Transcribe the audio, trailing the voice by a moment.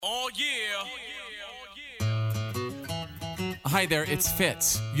Oh, yeah. Hi there, it's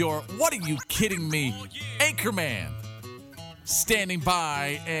Fitz, your What Are You Kidding Me anchorman. Standing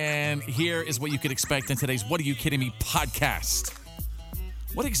by, and here is what you could expect in today's What Are You Kidding Me podcast.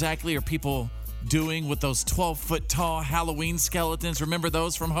 What exactly are people doing with those 12-foot tall Halloween skeletons? Remember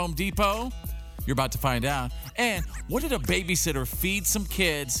those from Home Depot? You're about to find out. And what did a babysitter feed some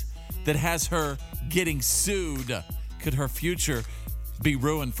kids that has her getting sued? Could her future be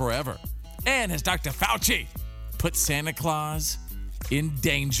ruined forever? And has Dr. Fauci put Santa Claus in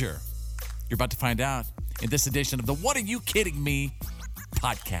danger? You're about to find out in this edition of the What Are You Kidding Me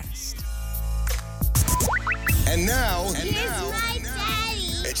podcast. And now, Here's my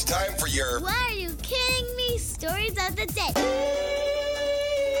daddy. it's time for your What are you kidding me? Stories of the day.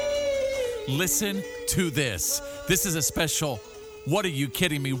 Listen to this. This is a special What Are You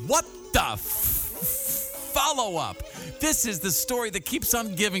Kidding Me? What the follow-up? This is the story that keeps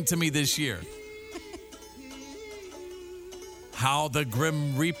on giving to me this year. How the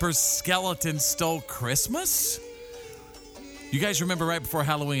Grim Reaper skeleton stole Christmas? You guys remember right before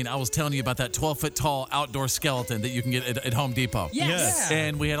Halloween, I was telling you about that 12-foot tall outdoor skeleton that you can get at Home Depot. Yes.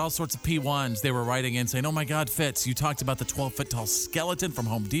 And we had all sorts of P1s. They were writing in saying, oh my God, Fitz, you talked about the 12-foot tall skeleton from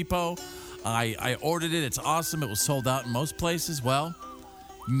Home Depot. I ordered it. It's awesome. It was sold out in most places. Well,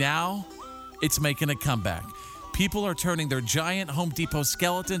 now it's making a comeback. People are turning their giant Home Depot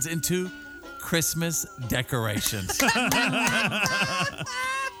skeletons into Christmas decorations.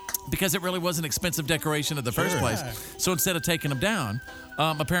 Because it really was an expensive decoration in the first place. So instead of taking them down,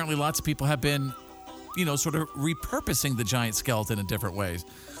 apparently lots of people have been, sort of repurposing the giant skeleton in different ways.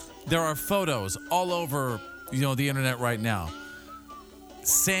 There are photos all over, the internet right now.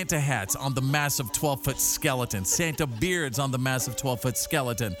 Santa hats on the massive 12-foot skeleton. Santa beards on the massive 12-foot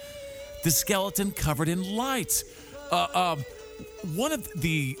skeleton. The skeleton covered in lights. One of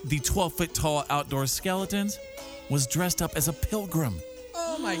the 12-foot tall outdoor skeletons was dressed up as a pilgrim.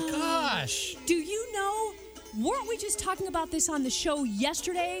 Oh my gosh. Do you know, weren't we just talking about this on the show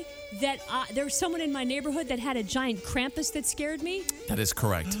yesterday, that there was someone in my neighborhood that had a giant Krampus that scared me? That is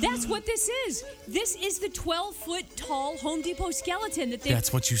correct. That's what this is. This is the 12-foot tall Home Depot skeleton that they...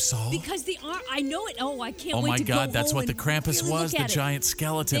 That's what you saw? Because the arm... I know it. Oh, I can't Oh wait my to go God, that's home what the and Krampus really was, look the at it. giant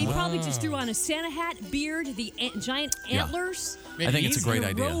skeleton. They probably just threw on a Santa hat, beard, the giant antlers. I think it's a great and a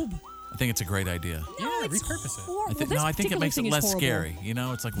idea. robe. I think it's a great idea. No, Yeah, it's repurpose it. horrible. I think it makes it less scary.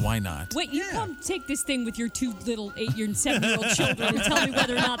 It's like, why not? Wait, you come take this thing with your two little 8-year and 7-year-old children and tell me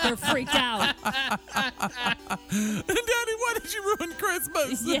whether or not they're freaked out. Daddy, why did you ruin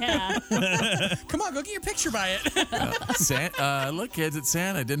Christmas? Yeah. Come on, go get your picture by it. Look, kids, it's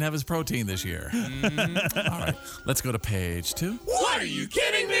Santa. Didn't have his protein this year. All right, let's go to page 2. What are you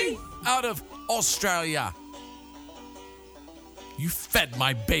kidding me? Out of Australia. You fed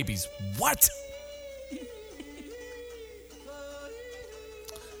my babies. What?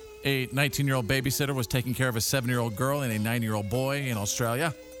 A 19-year-old babysitter was taking care of a 7-year-old girl and a 9-year-old boy in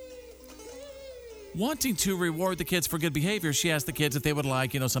Australia. Wanting to reward the kids for good behavior, she asked the kids if they would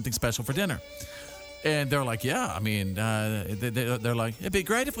like, something special for dinner. And they're like, yeah, they're like, it'd be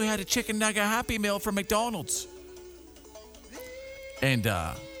great if we had a chicken nugget Happy Meal from McDonald's. And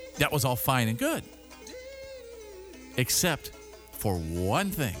that was all fine and good. Except for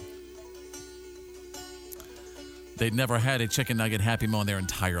one thing. They'd never had a chicken nugget Happy Meal in their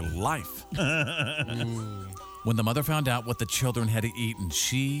entire life. When the mother found out what the children had eaten,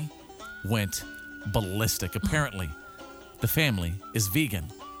 she went ballistic. Apparently, the family is vegan.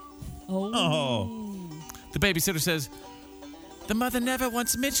 Oh. The babysitter says, the mother never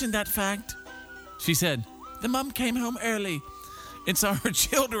once mentioned that fact. She said, the mom came home early and saw her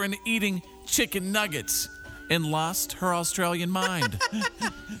children eating chicken nuggets and lost her Australian mind.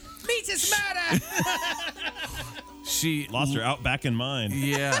 Meat is matter. She Lost her outback in mind.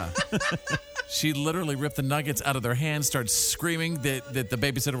 Yeah. She literally ripped the nuggets out of their hands, started screaming that the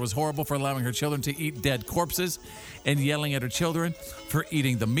babysitter was horrible for allowing her children to eat dead corpses, and yelling at her children for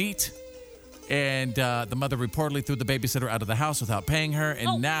eating the meat. And the mother reportedly threw the babysitter out of the house without paying her,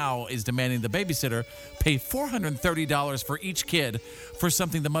 and now is demanding the babysitter pay $430 for each kid for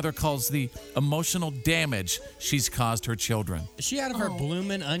something the mother calls the emotional damage she's caused her children. Is she out of her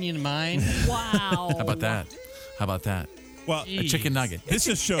bloomin' onion mind? Wow. How about that? How about that? Well, A chicken nugget. this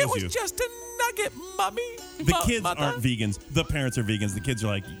just shows It was you just a nugget, mommy. the kids Mother. aren't vegans. The parents are vegans. The kids are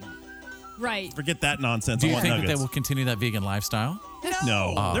like, Right. forget that nonsense. Do I you want think nuggets. that they will continue that vegan lifestyle?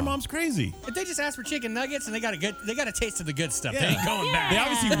 No, their mom's crazy. If they just ask for chicken nuggets and they got a taste of the good stuff, they ain't going back. They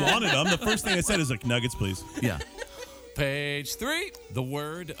obviously wanted them. The first thing I said is like, nuggets, please. Yeah. Page 3. The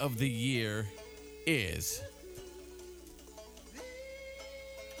word of the year is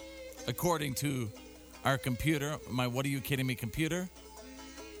according to our computer, my What Are You Kidding Me computer.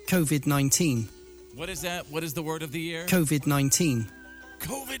 COVID-19. What is that? What is the word of the year? COVID-19.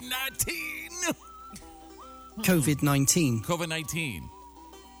 COVID-19. COVID-19. COVID-19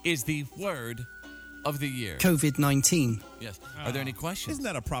 is the word of the year. COVID-19. Yes. Are there any questions? Isn't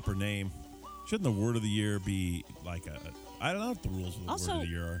that a proper name? Shouldn't the word of the year be like a... I don't know what the rules of the Also, word of the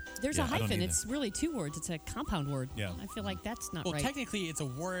year are. there's Yeah, a I don't hyphen. either. It's really 2 words. It's a compound word. Yeah. I feel like that's not Well, right. technically, it's a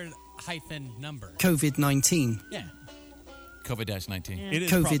word hyphen number. COVID-19. Yeah. COVID-19. Yeah. It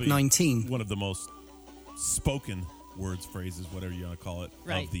is COVID-19. probably one of the most spoken words, phrases, whatever you want to call it,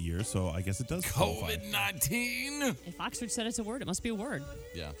 Right. of the year. So I guess it does qualify. COVID-19. If Oxford said it's a word, it must be a word.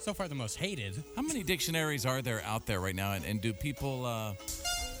 Yeah. So far, the most hated. How many dictionaries are there out there right now? And do people...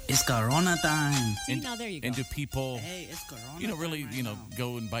 It's Corona time. See, now there you go. And do people... Hey, it's Corona really, time right now.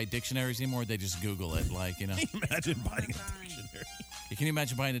 go and buy dictionaries anymore? They just Google it, like, Imagine buying a dictionary. Can you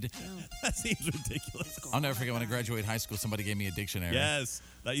imagine buying a dictionary? That seems ridiculous. I'll never forget when I graduated high school, somebody gave me a dictionary. Yes,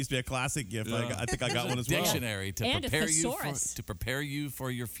 that used to be a classic gift. Yeah. I think I got one as well. Dictionary to And a prepare thesaurus. you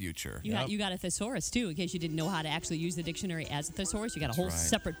for your future. You got a thesaurus, too, in case you didn't know how to actually use the dictionary as a thesaurus. You got a whole right.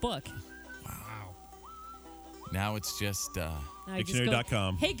 separate book. Now it's just Now you just go,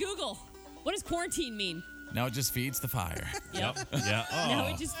 Dictionary.com. Hey, Google, what does quarantine mean? now it just feeds the fire. Yep. Yeah. Now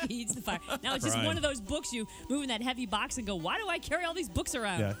Oh. it just feeds the fire. Now it's just Right. one of those books you move in that heavy box and go, why do I carry all these books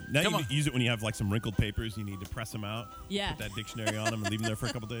around? Yeah. Now Come you on. use it when you have like some wrinkled papers. You need to press them out. Yeah. Put that dictionary on them and leave them there for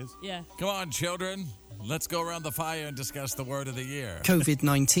a couple days. Yeah. Come on, children. Let's go around the fire and discuss the word of the year.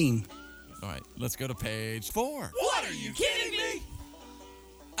 COVID-19. All right, let's go to page 4. What are you kidding me?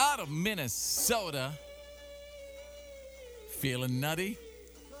 Out of Minnesota. Feeling nutty?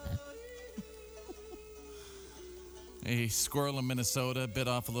 A squirrel in Minnesota bit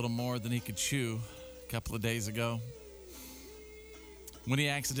off a little more than he could chew a couple of days ago when he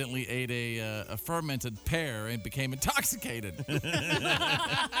accidentally ate a fermented pear and became intoxicated.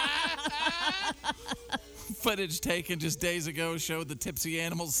 Footage taken just days ago showed the tipsy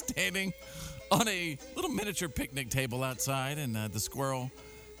animal standing on a little miniature picnic table outside, and the squirrel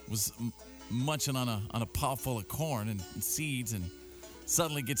was munching on a paw full of corn and seeds, and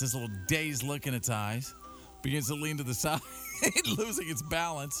suddenly gets this little dazed look in its eyes, begins to lean to the side, losing its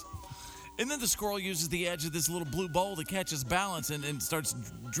balance. And then the squirrel uses the edge of this little blue bowl to catch its balance and starts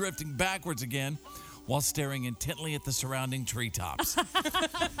drifting backwards again while staring intently at the surrounding treetops.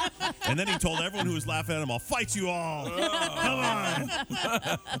 And then he told everyone who was laughing at him, "I'll fight you all." Come on.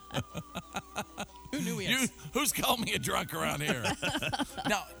 Who knew we had Who's called me a drunk around here?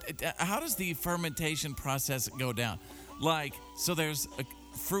 Now, how does the fermentation process go down? Like, so there's a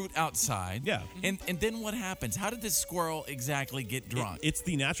fruit outside. Yeah. And then what happens? How did this squirrel exactly get drunk? It's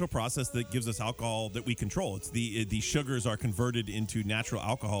the natural process that gives us alcohol that we control. It's the sugars are converted into natural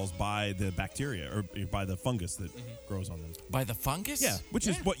alcohols by the bacteria or by the fungus that grows on them. By the fungus? Yeah, which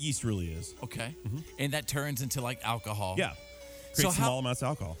is what yeast really is. Okay. And that turns into like alcohol. Yeah, So creates small amounts of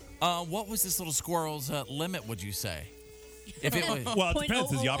alcohol. What was this little squirrel's limit, would you say? If it was, Well, it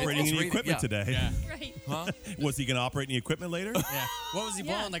depends. Is he operating It's any rated- equipment yeah. today? Yeah. Right. huh? Was he going to operate any equipment later? Yeah. What was he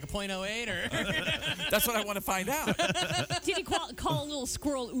Yeah. blowing? Like a .08 or? That's what I want to find out. Did he call a little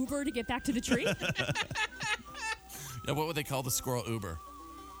squirrel Uber to get back to the tree? Yeah, what would they call the squirrel Uber?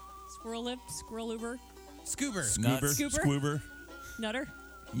 Squirrel lift, squirrel Uber, Scoober. Scoober, Nuts. Scoober? squoober. nutter.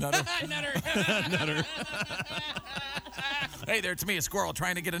 Nutter. Nutter. Hey there, it's me, a squirrel,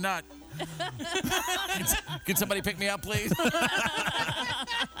 trying to get a nut. Can somebody pick me up, please?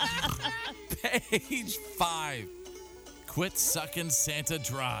 Page 5. Quit sucking Santa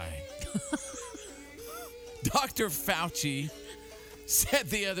dry. Dr. Fauci said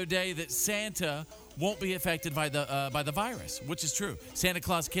the other day that Santa won't be affected by the virus, which is true. Santa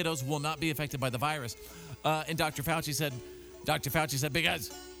Claus kiddos will not be affected by the virus. And Dr. Fauci said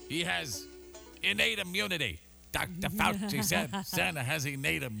because he has innate immunity. Dr. Fauci said Santa has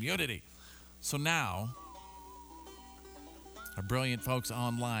innate immunity. So now, our brilliant folks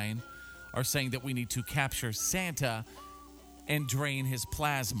online are saying that we need to capture Santa and drain his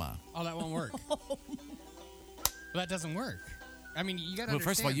plasma. Oh, that won't work. Well, that doesn't work. I mean, you got to Well,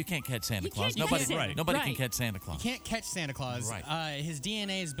 first of all, you can't catch Santa You Claus. can't catch Nobody, Santa. nobody can Right. catch Santa Claus. can't catch Santa Claus. Right. His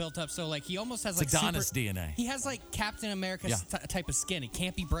DNA is built up so like he almost has It's like Adonis DNA. He has like Captain America Yeah. type of skin. It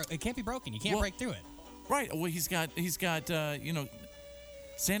can't be It can't be broken. You can't Well- break through it. Right. Well, he's got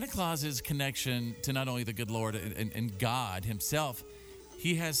Santa Claus's connection to not only the good Lord and God himself.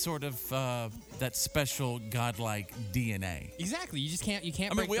 He has sort of that special godlike DNA. Exactly. You just can't. You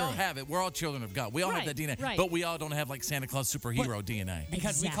can't. I mean, break we all through it. have it. We're all children of God. We all have Right, that DNA, right. but we all don't have like Santa Claus superhero DNA.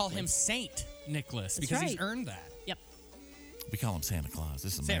 because we call Exactly. him Saint Nicholas That's because he's right. earned that. Yep. We call him Santa Claus.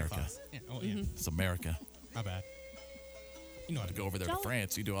 This is Santa America. Claus. Yeah. Oh, yeah. It's America. My bad. You know how to Go over there to Tell-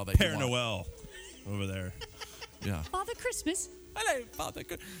 France. You do all that. Père you want. Noel over there. Yeah. Father Christmas. Hello, Father.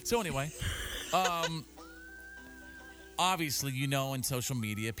 Good. So anyway, obviously, in social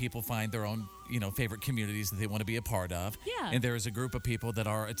media, people find their own, favorite communities that they want to be a part of. Yeah. And there is a group of people that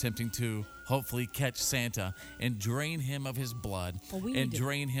are attempting to hopefully catch Santa and drain him of his blood Well, we and need to-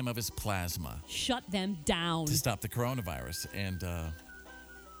 drain him of his plasma Shut them down. to stop the coronavirus. And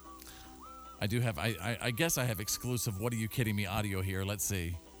I do have, I guess I have exclusive What Are You Kidding Me audio here. Let's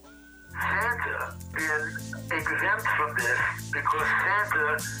see. Santa is exempt from this because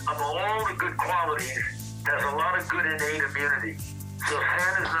Santa, among all the good qualities, has a lot of good innate immunity. So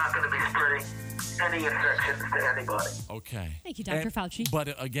Santa's not going to be spreading any infections to anybody. Okay. Thank you, Dr. Fauci.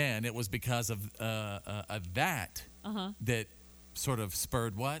 But again, it was because of that that sort of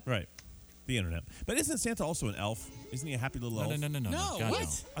spurred what? Right. The internet. But isn't Santa also an elf? Isn't he a happy little elf? No. No, God, what? no.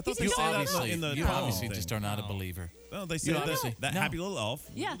 I thought He's they a say dog. that in the You prom obviously thing. just are not a believer. No, they say that No. happy little elf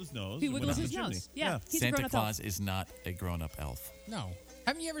Yeah. wiggled his nose. He and went wiggles up his the chimney. nose. Yeah. He's a Santa grown-up Claus elf. is not a grown-up elf. No.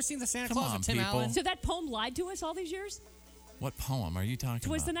 Haven't you ever seen the Santa Come Claus on, with Tim people. Allen? So that poem lied to us all these years? What poem are you talking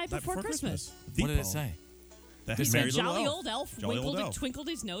Twas the about? night before Christmas. The What did it poem. say? That He merry said, little jolly elf. old elf, Jolly old elf. twinkled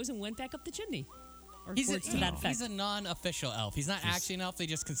his nose and went back up the chimney. Or He's words to that effect. a non-official elf. He's not actually an elf. They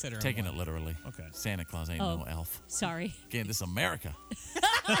just consider him Taking one. it literally. Okay. Santa Claus ain't Oh. no elf. Sorry. Again, this is America.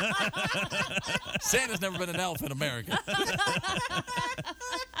 Santa's never been an elf in America.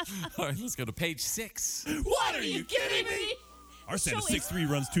 All right, let's go to page 6. What are you kidding me? Our Santa show is- 6'3"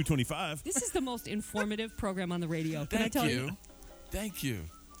 runs 225. This is the most informative program on the radio. Can I Thank tell you. Thank you.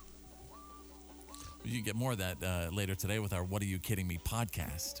 You can get more of that later today with our What Are You Kidding Me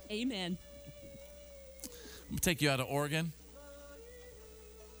podcast. Amen. I'm going to take you out of Oregon.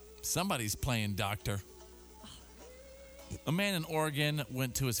 Somebody's playing doctor. A man in Oregon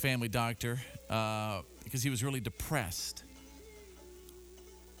went to his family doctor because he was really depressed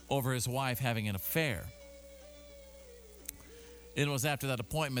over his wife having an affair. It was after that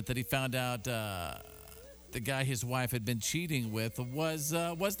appointment that he found out the guy his wife had been cheating with was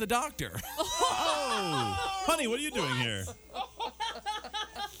the doctor. Oh, honey, what are you doing here?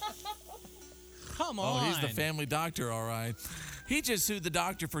 Come Oh, on. he's the family doctor, all right. He just sued the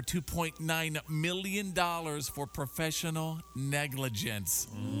doctor for $2.9 million for professional negligence.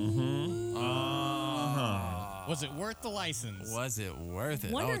 Was it worth the license? Was it worth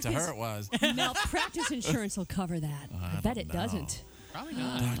it? Wonder Oh, if to his- her it was. Malpractice insurance will cover that. I bet it doesn't. Probably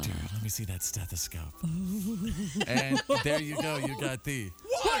not. Doctor, let me see that stethoscope. And there you go. You got the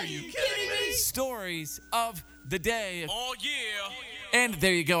What are you kidding me? stories of the day. Oh, yeah. And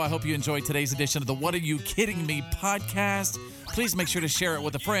there you go. I hope you enjoyed today's edition of the What Are You Kidding Me podcast. Please make sure to share it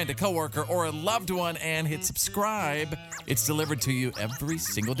with a friend, a coworker, or a loved one and hit subscribe. It's delivered to you every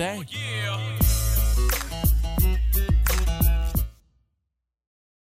single day.